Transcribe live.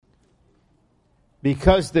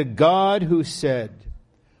Because the God who said,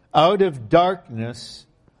 out of darkness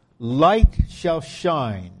light shall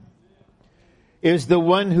shine, is the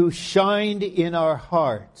one who shined in our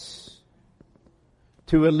hearts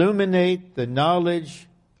to illuminate the knowledge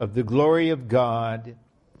of the glory of God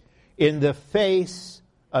in the face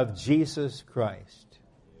of Jesus Christ.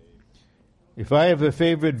 If I have a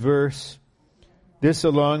favorite verse, this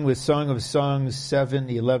along with Song of Songs 7,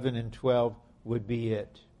 11, and 12 would be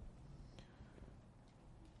it.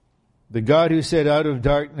 The God who said, out of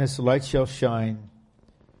darkness light shall shine,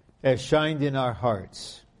 has shined in our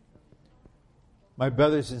hearts. My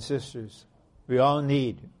brothers and sisters, we all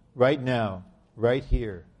need, right now, right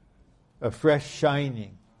here, a fresh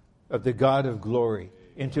shining of the God of glory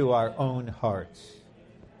into our own hearts.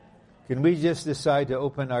 Can we just decide to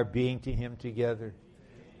open our being to Him together?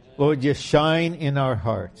 Lord, just shine in our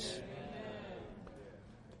hearts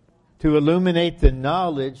to illuminate the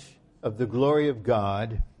knowledge of the glory of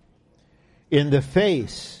God in the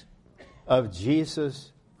face of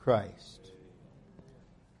Jesus Christ.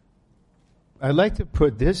 I'd like to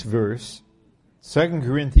put this verse, 2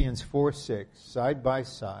 Corinthians 4:6, side by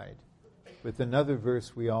side with another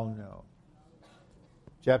verse we all know.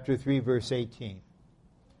 Chapter 3, verse 18.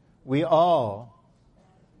 We all,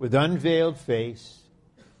 with unveiled face,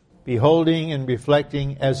 beholding and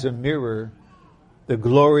reflecting as a mirror the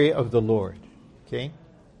glory of the Lord. Okay?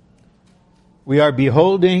 We are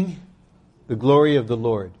beholding the glory of the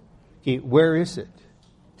Lord. Okay, where is it?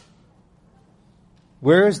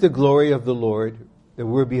 Where is the glory of the Lord that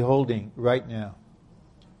we're beholding right now?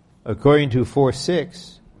 According to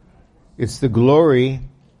 4:6, it's the glory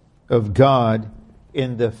of God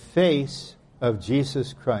in the face of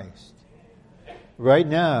Jesus Christ. Right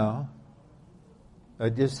now, I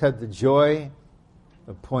just had the joy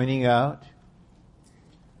of pointing out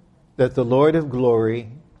that the Lord of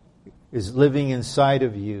glory is living inside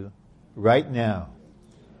of you right now.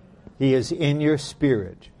 He is in your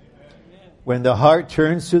spirit. When the heart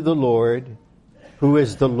turns to the Lord, who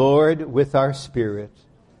is the Lord with our spirit,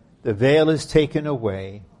 the veil is taken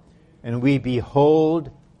away, and we behold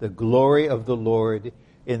the glory of the Lord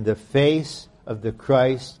in the face of the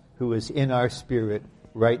Christ who is in our spirit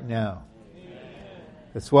right now.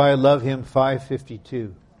 That's why I love hymn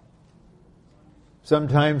 552.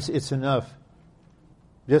 Sometimes it's enough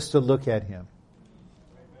just to look at him.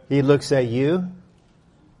 He looks at you,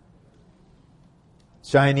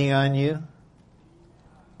 shining on you,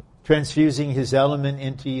 transfusing his element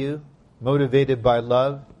into you, motivated by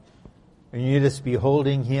love, and you're just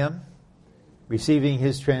beholding him, receiving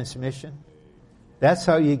his transmission. That's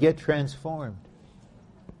how you get transformed.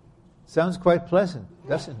 Sounds quite pleasant,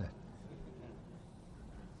 doesn't it?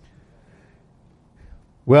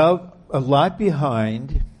 Well, a lot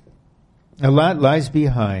lies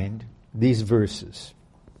behind these verses.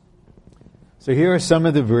 So here are some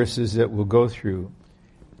of the verses that we'll go through.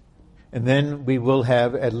 And then we will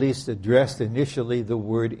have at least addressed initially the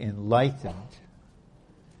word enlightened.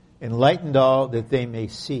 Enlightened all that they may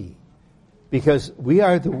see. Because we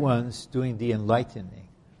are the ones doing the enlightening.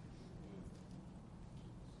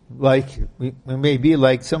 We may be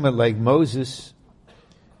like someone like Moses.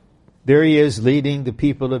 There he is leading the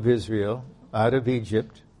people of Israel out of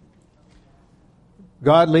Egypt.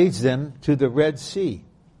 God leads them to the Red Sea.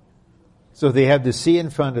 So they have the sea in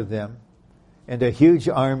front of them and a huge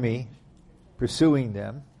army pursuing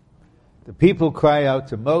them. The people cry out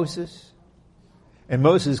to Moses, and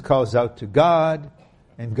Moses calls out to God,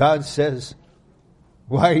 and God says,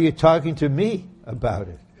 "Why are you talking to me about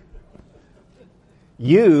it?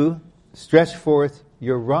 You stretch forth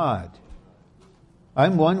your rod.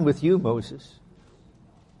 I'm one with you, Moses."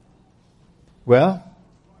 Well,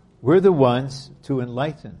 we're the ones to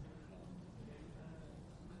enlighten.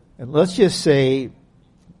 And let's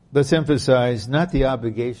emphasize not the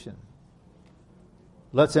obligation.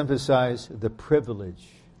 Let's emphasize the privilege.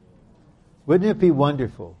 Wouldn't it be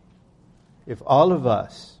wonderful if all of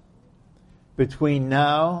us, between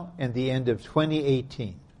now and the end of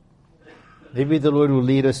 2018, maybe the Lord will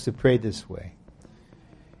lead us to pray this way,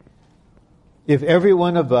 if every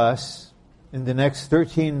one of us in the next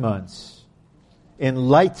 13 months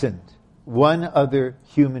enlightened one other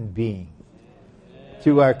human being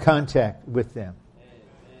through our contact with them,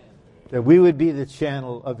 that we would be the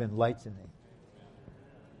channel of enlightening.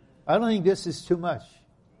 I don't think this is too much.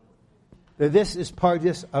 That this is part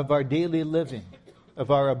of our daily living,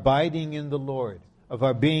 of our abiding in the Lord, of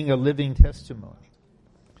our being a living testimony.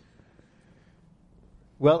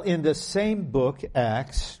 Well, in the same book,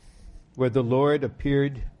 Acts, where the Lord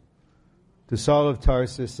appeared to Saul of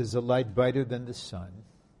Tarsus as a light brighter than the sun,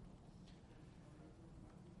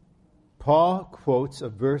 Paul quotes a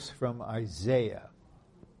verse from Isaiah.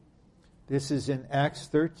 This is in Acts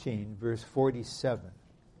 13, verse 47.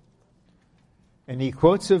 And he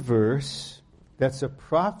quotes a verse that's a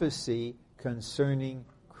prophecy concerning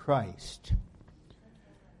Christ.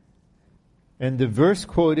 And the verse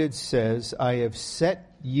quoted says, I have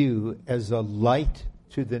set you as a light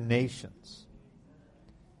to the nations.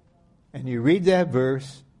 And you read that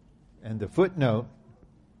verse and the footnote,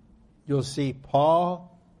 you'll see Paul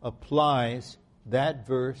applies that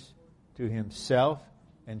verse to himself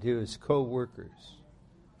and to his co-workers.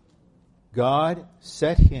 God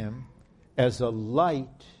set him as a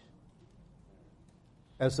light.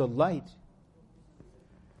 As a light.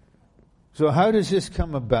 So how does this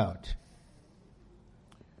come about?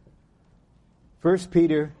 1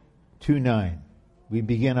 Peter 2:9. We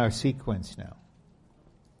begin our sequence now.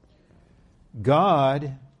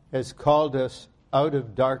 God has called us out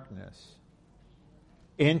of darkness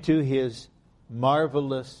into His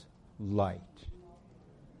marvelous light.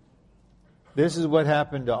 This is what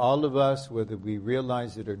happened to all of us, whether we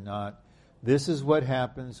realize it or not. This is what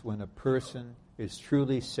happens when a person is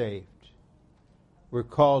truly saved. We're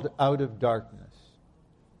called out of darkness.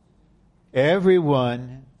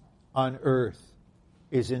 Everyone on earth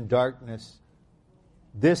is in darkness.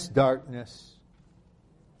 This darkness,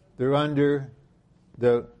 they're under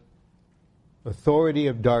the authority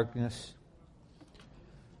of darkness.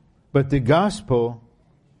 But the gospel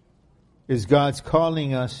is God's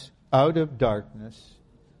calling us out of darkness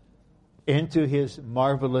into His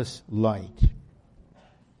marvelous light.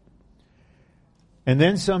 And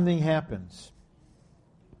then something happens.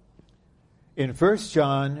 In 1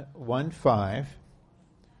 John 1:5,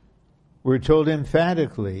 we're told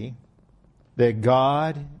emphatically that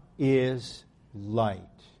God is light.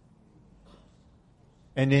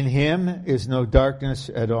 And in Him is no darkness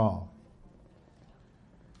at all.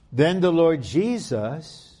 Then the Lord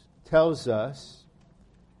Jesus tells us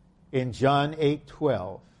in John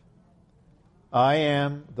 8:12, I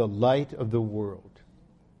am the light of the world.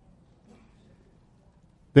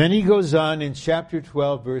 Then he goes on in chapter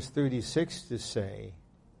 12, verse 36 to say,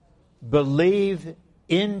 believe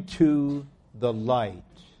into the light,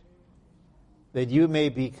 that you may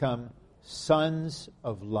become sons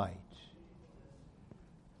of light.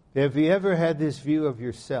 Have you ever had this view of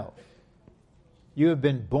yourself? You have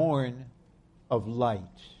been born of light.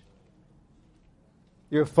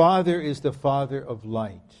 Your Father is the Father of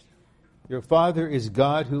light. Your Father is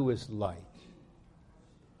God who is light.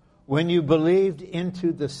 When you believed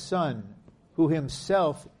into the Son, who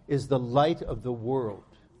Himself is the light of the world,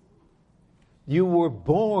 you were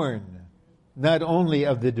born not only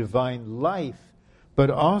of the divine life, but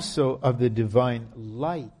also of the divine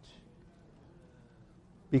light.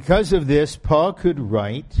 Because of this, Paul could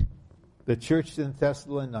write the church in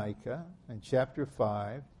Thessalonica in chapter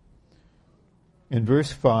 5, in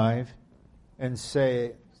verse 5, and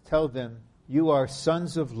tell them, you are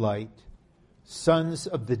sons of light, sons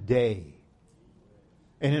of the day.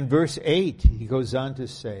 And in verse 8, he goes on to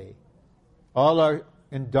say, all are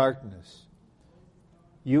in darkness.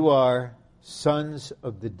 You are sons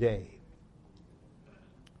of the day.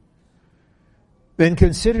 Then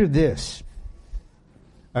consider this.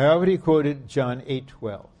 I already quoted John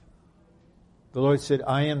 8:12. The Lord said,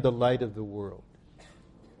 I am the light of the world.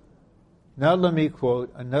 Now let me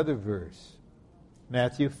quote another verse.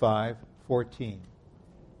 Matthew 5:14.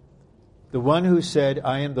 The one who said,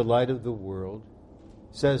 I am the light of the world,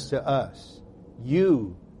 says to us,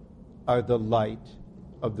 you are the light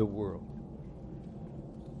of the world.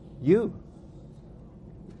 You.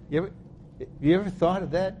 You ever thought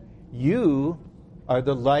of that? You are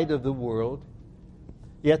the light of the world,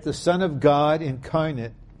 yet the Son of God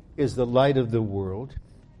incarnate is the light of the world.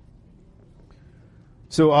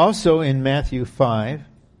 So also in Matthew 5,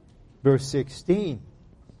 verse 16,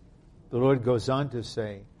 the Lord goes on to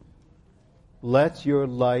say, let your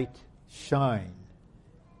light shine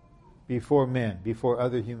before men, before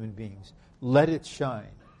other human beings. Let it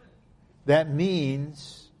shine. That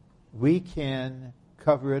means we can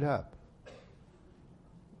cover it up.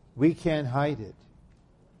 We can't hide it.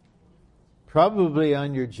 Probably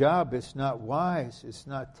on your job it's not wise, it's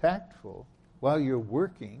not tactful while you're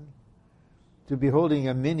working to be holding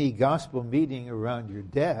a mini gospel meeting around your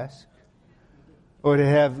desk, or to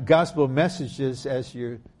have gospel messages as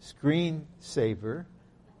your screensaver.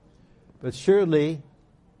 But surely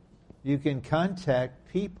you can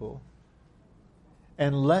contact people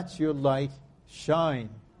and let your light shine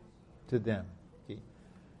to them. Okay.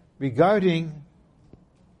 Regarding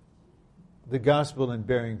the gospel and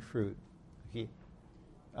bearing fruit, okay,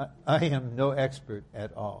 I am no expert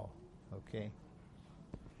at all. Okay.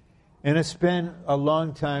 And it's been a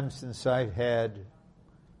long time since I've had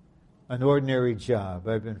an ordinary job.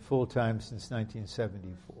 I've been full-time since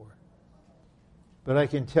 1974. But I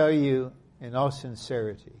can tell you in all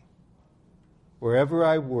sincerity, wherever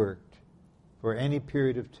I worked for any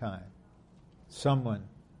period of time, someone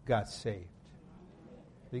got saved.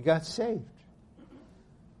 They got saved.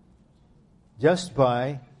 Just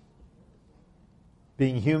by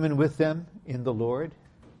being human with them in the Lord,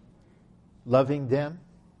 loving them,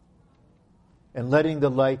 and letting the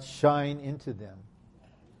light shine into them.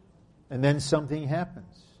 And then something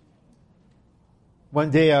happens. One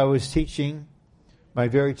day I was teaching my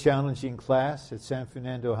very challenging class at San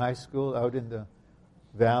Fernando High School out in the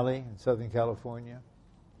valley in Southern California.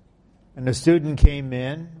 And a student came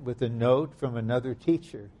in with a note from another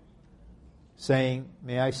teacher saying,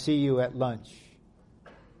 "May I see you at lunch?"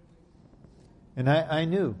 And I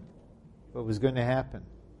knew what was going to happen.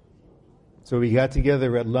 So we got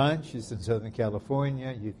together at lunch. It's in Southern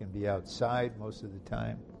California. You can be outside most of the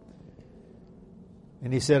time.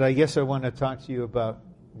 And he said, "I guess I want to talk to you about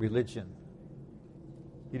religion."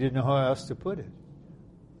 He didn't know how else to put it.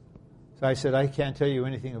 So I said, "I can't tell you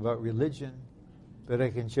anything about religion, but I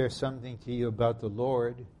can share something to you about the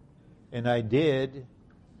Lord." And I did.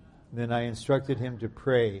 Then I instructed him to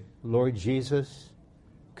pray, "Lord Jesus,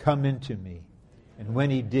 come into me." And when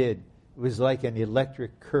he did, it was like an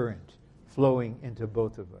electric current flowing into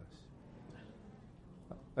both of us.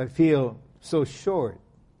 I feel so short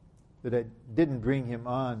that I didn't bring him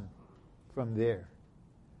on from there.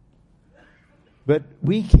 But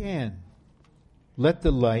we can let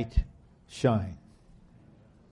the light shine.